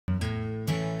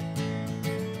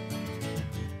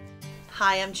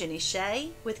Hi, I'm Jenny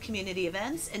Shea with Community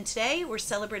Events, and today we're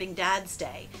celebrating Dad's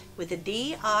Day with the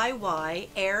DIY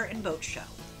Air and Boat Show.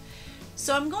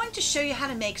 So I'm going to show you how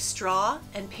to make straw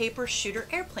and paper shooter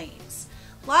airplanes.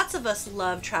 Lots of us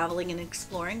love traveling and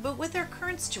exploring, but with our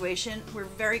current situation, we're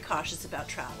very cautious about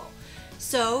travel.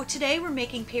 So today we're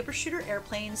making paper shooter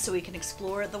airplanes so we can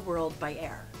explore the world by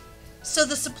air. So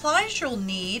the supplies you'll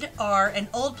need are an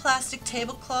old plastic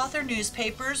tablecloth or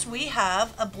newspapers. We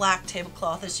have a black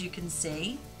tablecloth, as you can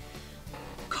see,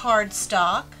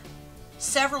 cardstock,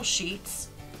 several sheets,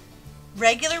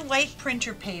 regular white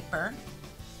printer paper,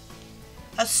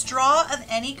 a straw of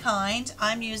any kind.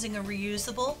 I'm using a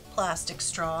reusable plastic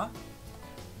straw,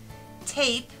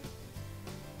 tape,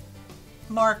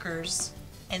 markers,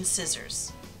 and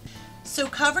scissors. So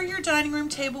cover your dining room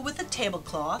table with a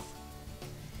tablecloth.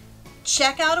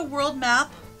 Check out a world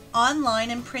map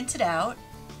online and print it out,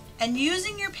 and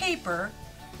using your paper,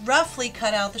 roughly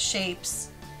cut out the shapes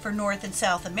for North and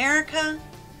South America.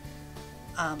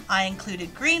 I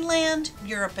included Greenland,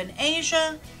 Europe and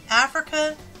Asia,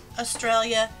 Africa,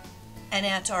 Australia, and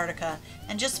Antarctica,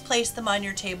 and just place them on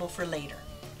your table for later.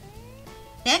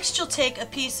 Next, you'll take a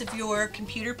piece of your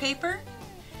computer paper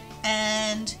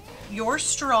and your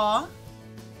straw.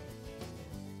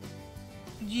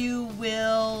 You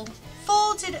will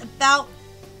fold it about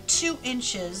 2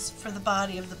 inches for the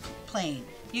body of the plane.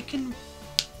 You can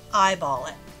eyeball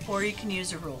it, or you can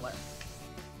use a ruler.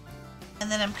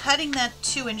 And then I'm cutting that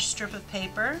 2-inch strip of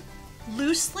paper.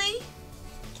 Loosely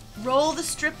roll the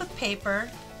strip of paper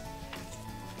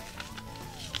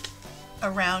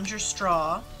around your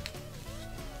straw.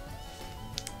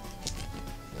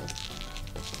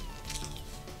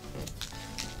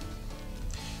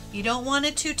 You don't want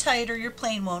it too tight or your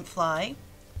plane won't fly.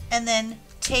 And then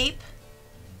tape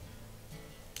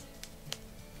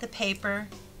the paper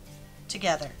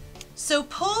together. So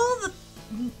pull the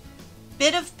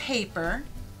bit of paper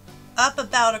up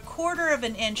about 1/4 of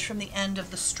an inch from the end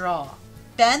of the straw.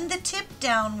 Bend the tip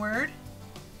downward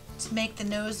to make the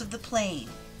nose of the plane.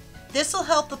 This will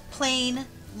help the plane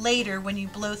later when you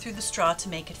blow through the straw to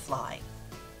make it fly.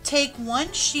 Take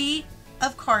 1 sheet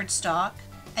of cardstock,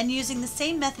 and using the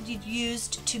same method you'd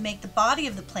used to make the body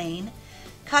of the plane,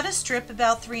 cut a strip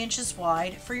about 3 inches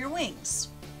wide for your wings.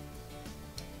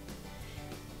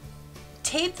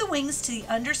 Tape the wings to the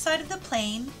underside of the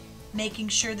plane, making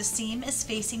sure the seam is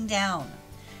facing down.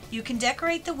 You can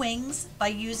decorate the wings by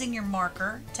using your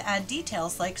marker to add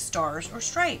details like stars or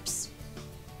stripes.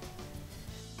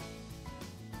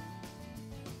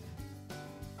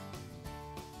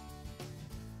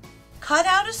 Cut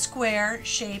out a square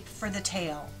shape for the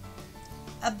tail,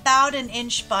 about 1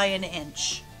 inch by 1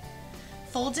 inch.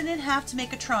 Fold it in half to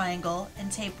make a triangle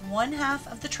and tape 1/2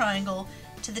 of the triangle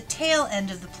to the tail end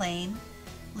of the plane,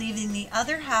 leaving the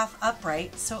other half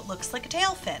upright so it looks like a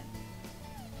tail fin.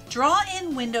 Draw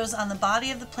in windows on the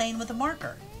body of the plane with a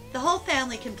marker. The whole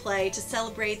family can play to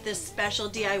celebrate this special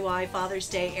DIY Father's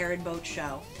Day Air and Boat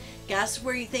Show. Guess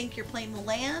where you think your plane will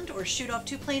land, or shoot off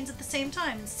 2 planes at the same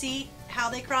time and see how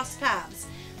they cross paths.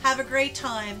 Have a great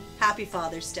time. Happy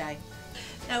Father's Day.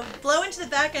 Now blow into the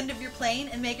back end of your plane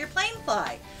and make your plane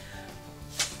fly.